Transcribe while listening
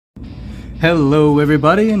Hello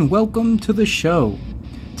everybody and welcome to the show.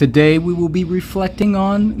 Today we will be reflecting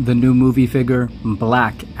on the new movie figure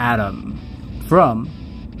Black Adam from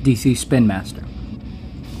DC Spinmaster.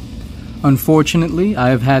 Unfortunately, I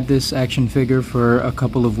have had this action figure for a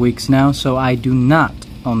couple of weeks now, so I do not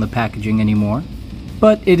own the packaging anymore,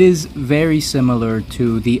 but it is very similar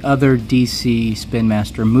to the other DC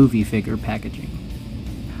Spinmaster movie figure packaging.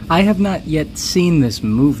 I have not yet seen this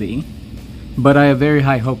movie, but I have very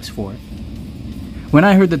high hopes for it. When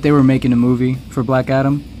I heard that they were making a movie for Black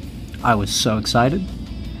Adam, I was so excited.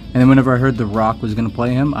 And then whenever I heard The Rock was going to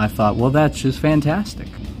play him, I thought, well, that's just fantastic.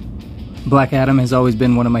 Black Adam has always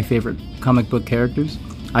been one of my favorite comic book characters.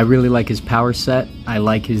 I really like his power set. I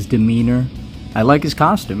like his demeanor. I like his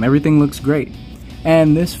costume. Everything looks great.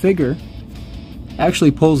 And this figure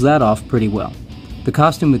actually pulls that off pretty well. The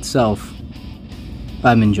costume itself,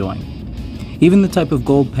 I'm enjoying. Even the type of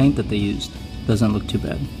gold paint that they used doesn't look too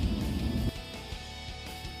bad.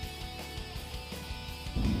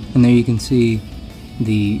 And there you can see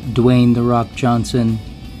the Dwayne "The Rock" Johnson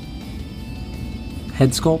head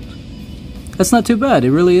sculpt. That's not too bad,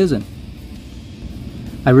 it really isn't.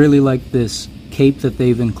 I really like this cape that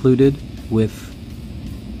they've included with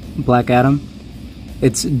Black Adam.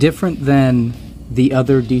 It's different than the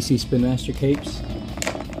other DC Spinmaster capes.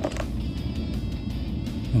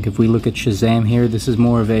 Like if we look at SHAZAM here, this is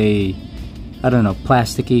more of a, I don't know,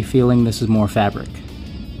 plasticky feeling. This is more fabric.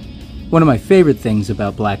 One of my favorite things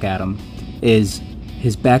about Black Adam is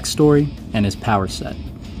his backstory and his power set.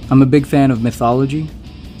 I'm a big fan of mythology,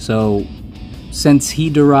 so since he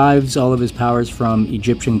derives all of his powers from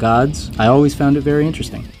Egyptian gods, I always found it very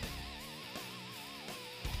interesting.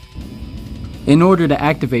 In order to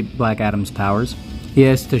activate Black Adam's powers, he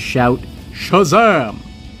has to shout, "SHAZAM!"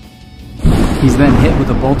 He's then hit with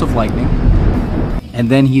a bolt of lightning, and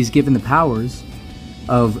then he's given the powers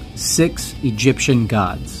of 6 Egyptian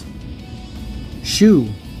gods. Shu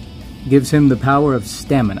gives him the power of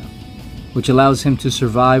stamina, which allows him to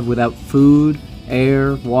survive without food,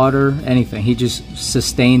 air, water, anything. He just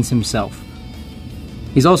sustains himself.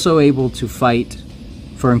 He's also able to fight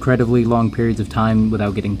for incredibly long periods of time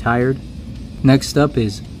without getting tired. Next up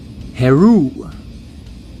is Heru.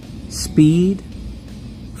 Speed,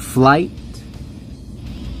 flight.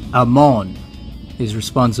 Amon is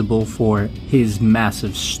responsible for his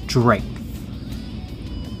massive strength.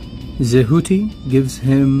 Zehuti gives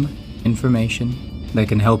him information that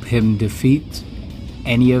can help him defeat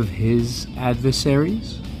any of his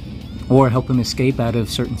adversaries or help him escape out of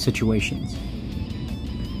certain situations.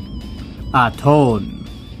 Aton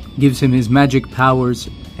gives him his magic powers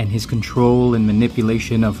and his control and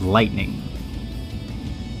manipulation of lightning.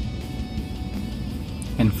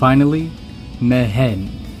 And finally, Mehen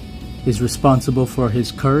is responsible for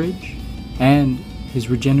his courage and his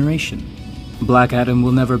regeneration. Black Adam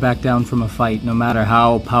will never back down from a fight, no matter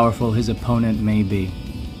how powerful his opponent may be.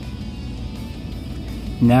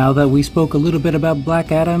 Now that we spoke a little bit about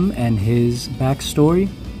Black Adam and his backstory,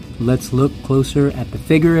 let's look closer at the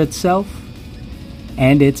figure itself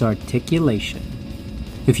and its articulation.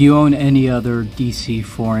 If you own any other DC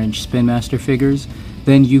 4-inch Spinmaster figures,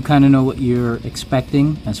 then you kind of know what you're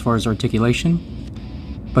expecting as far as articulation.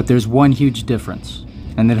 But there's one huge difference,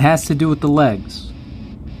 and it has to do with the legs.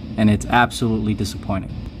 And it's absolutely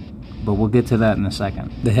disappointing. But we'll get to that in a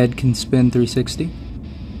second. The head can spin 360.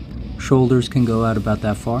 Shoulders can go out about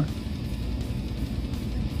that far.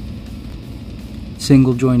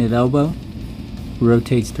 Single jointed elbow.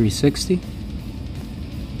 Rotates 360.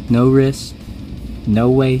 No wrist.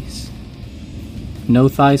 No waist. No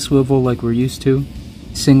thigh swivel like we're used to.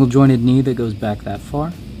 Single jointed knee that goes back that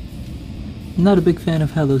far. Not a big fan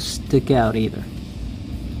of how those stick out either.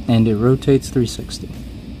 And it rotates 360.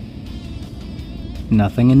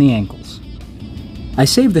 Nothing in the ankles. I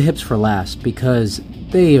saved the hips for last because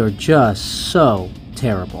they are just so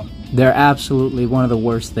terrible. They're absolutely one of the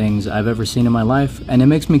worst things I've ever seen in my life, and it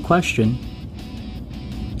makes me question,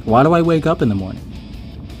 why do I wake up in the morning?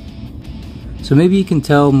 So maybe you can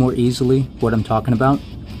tell more easily what I'm talking about.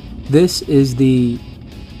 This is the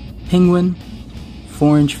Penguin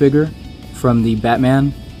 4-inch figure from the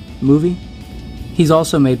Batman movie. He's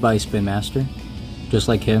also made by Spinmaster, just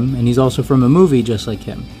like him, and he's also from a movie just like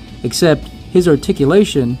him, except his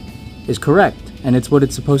articulation is correct, and it's what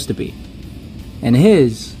it's supposed to be. And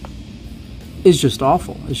his is just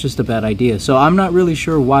awful. It's just a bad idea. So I'm not really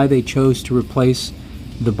sure why they chose to replace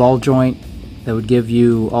the ball joint that would give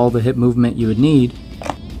you all the hip movement you would need,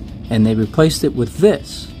 and they replaced it with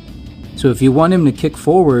this. So if you want him to kick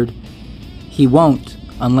forward, he won't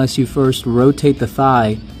unless you first rotate the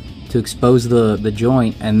thigh to expose the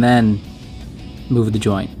joint and then move the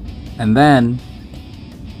joint. and then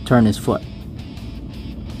turn his foot.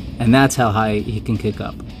 And that's how high he can kick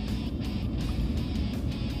up,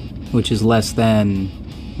 which is less than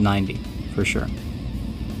 90 for sure.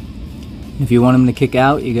 If you want him to kick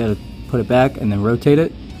out, you gotta put it back and then rotate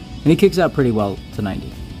it, and he kicks out pretty well to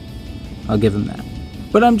 90. I'll give him that.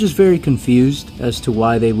 But I'm just very confused as to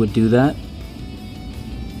why they would do that.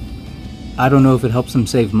 I don't know if it helps them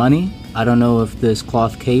save money. I don't know if this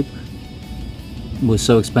cloth cape was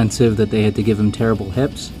so expensive that they had to give him terrible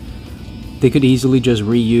hips. They could easily just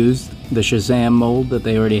reuse the SHAZAM mold that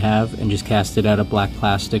they already have and just cast it out of black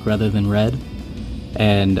plastic rather than red,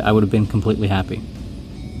 and I would have been completely happy.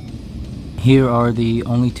 Here are the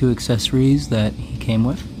only 2 accessories that he came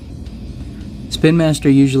with.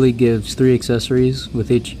 Spinmaster usually gives 3 accessories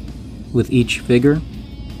with each figure.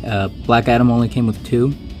 Black Adam only came with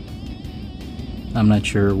 2. I'm not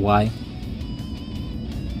sure why.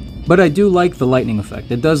 But I do like the lightning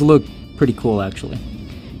effect. It does look pretty cool, actually.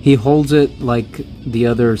 He holds it like the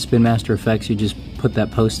other Spinmaster effects. You just put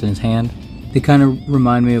that post in his hand. They kind of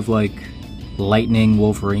remind me of like lightning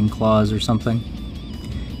Wolverine claws or something.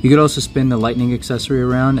 You could also spin the lightning accessory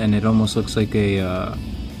around and it almost looks like a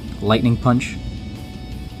lightning punch.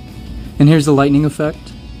 And here's the lightning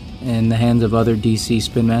effect in the hands of other DC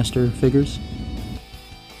Spinmaster figures.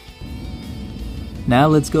 Now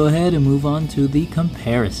let's go ahead and move on to the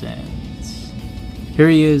comparisons. Here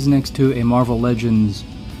he is next to a Marvel Legends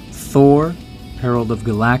Thor, Herald of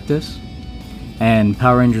Galactus, and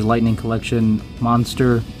Power Rangers Lightning Collection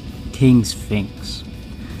Monster King Sphinx.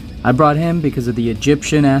 I brought him because of the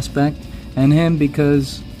Egyptian aspect, and him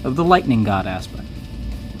because of the Lightning God aspect.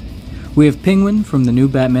 We have Penguin from the new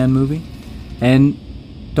Batman movie, and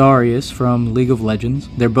Darius from League of Legends.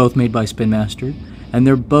 They're both made by Spinmaster, and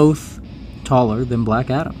they're both taller than Black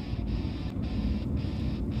Adam.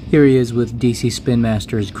 Here he is with DC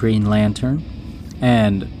Spinmaster's Green Lantern,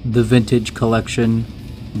 and the Vintage Collection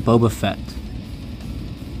Boba Fett.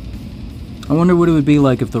 I wonder what it would be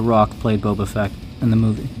like if The Rock played Boba Fett in the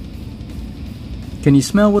movie. Can you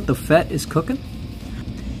smell what the Fett is cooking?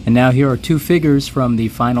 And now here are 2 figures from the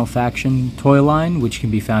Final Faction toy line, which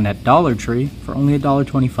can be found at Dollar Tree for only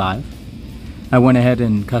 $1.25. I went ahead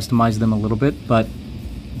and customized them a little bit, but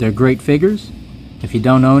they're great figures. If you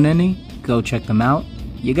don't own any, go check them out.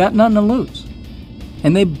 You got nothing to lose.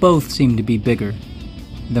 And they both seem to be bigger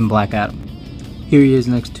than Black Adam. Here he is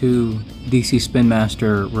next to DC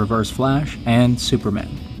Spinmaster Reverse Flash and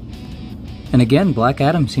Superman. And again, Black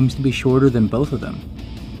Adam seems to be shorter than both of them.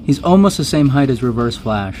 He's almost the same height as Reverse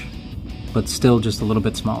Flash, but still just a little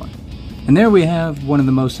bit smaller. And there we have one of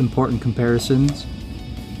the most important comparisons.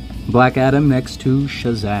 Black Adam next to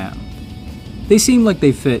SHAZAM. They seem like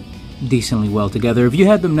they fit decently well together. If you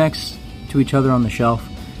had them next to each other on the shelf,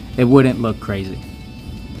 it wouldn't look crazy.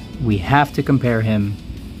 We have to compare him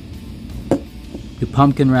to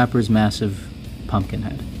Pumpkin Rapper's massive pumpkin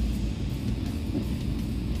head.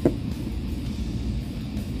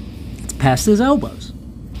 It's past his elbows.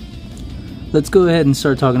 Let's go ahead and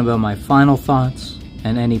start talking about my final thoughts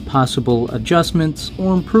and any possible adjustments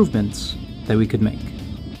or improvements that we could make.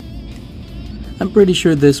 I'm pretty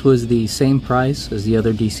sure this was the same price as the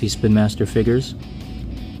other DC Spinmaster figures,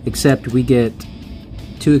 except we get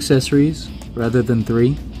 2 accessories rather than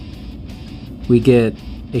 3. We get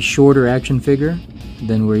a shorter action figure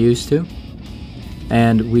than we're used to,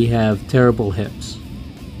 and we have terrible hips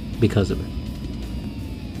because of it.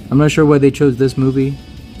 I'm not sure why they chose this movie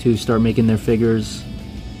to start making their figures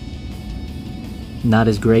not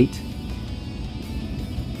as great,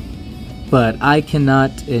 but I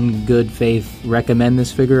cannot in good faith recommend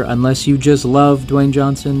this figure unless you just love Dwayne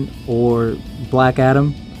Johnson or Black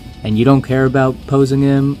Adam and you don't care about posing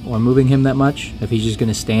him or moving him that much. If he's just going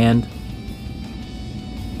to stand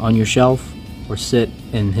on your shelf or sit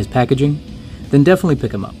in his packaging, then definitely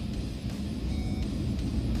pick him up.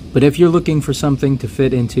 But if you're looking for something to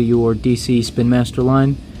fit into your DC Spinmaster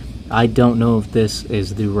line, I don't know if this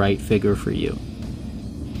is the right figure for you.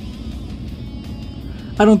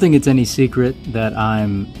 I don't think it's any secret that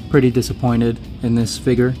I'm pretty disappointed in this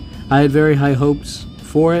figure. I had very high hopes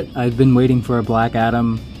for it. I've been waiting for a Black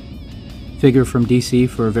Adam figure from DC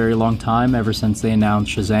for a very long time, ever since they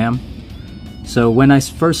announced SHAZAM. So when I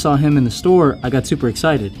first saw him in the store, I got super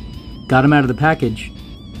excited. Got him out of the package,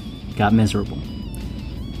 got miserable.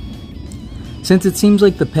 Since it seems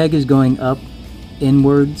like the peg is going up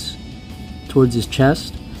inwards towards his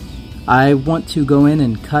chest, I want to go in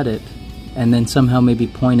and cut it and then somehow maybe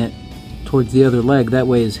point it towards the other leg. That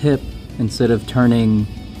way his hip, instead of turning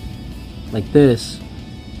like this,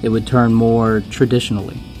 it would turn more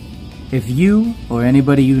traditionally. If you or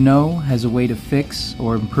anybody you know has a way to fix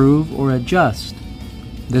or improve or adjust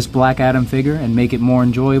this Black Adam figure and make it more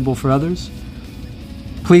enjoyable for others,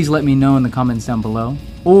 please let me know in the comments down below,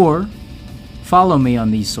 or follow me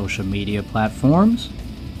on these social media platforms.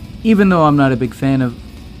 Even though I'm not a big fan of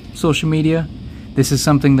social media, this is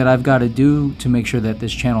something that I've got to do to make sure that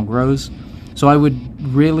this channel grows. So I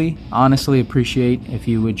would really, honestly appreciate if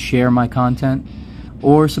you would share my content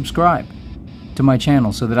or subscribe to my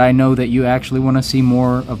channel so that I know that you actually want to see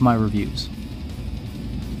more of my reviews.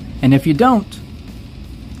 And if you don't,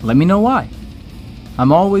 let me know why.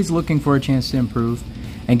 I'm always looking for a chance to improve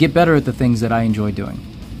and get better at the things that I enjoy doing.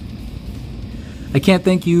 I can't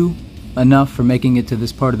thank you enough for making it to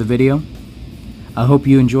this part of the video. I hope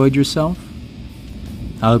you enjoyed yourself.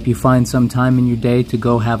 I hope you find some time in your day to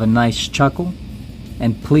go have a nice chuckle.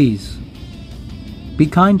 And please, be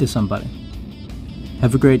kind to somebody.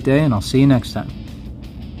 Have a great day, and I'll see you next time.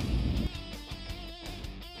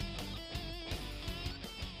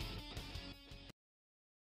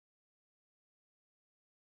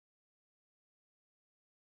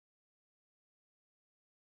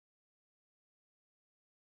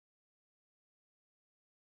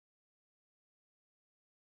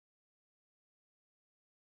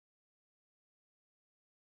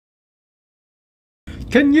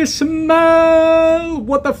 Can you smell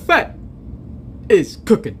what the fat is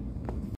cooking?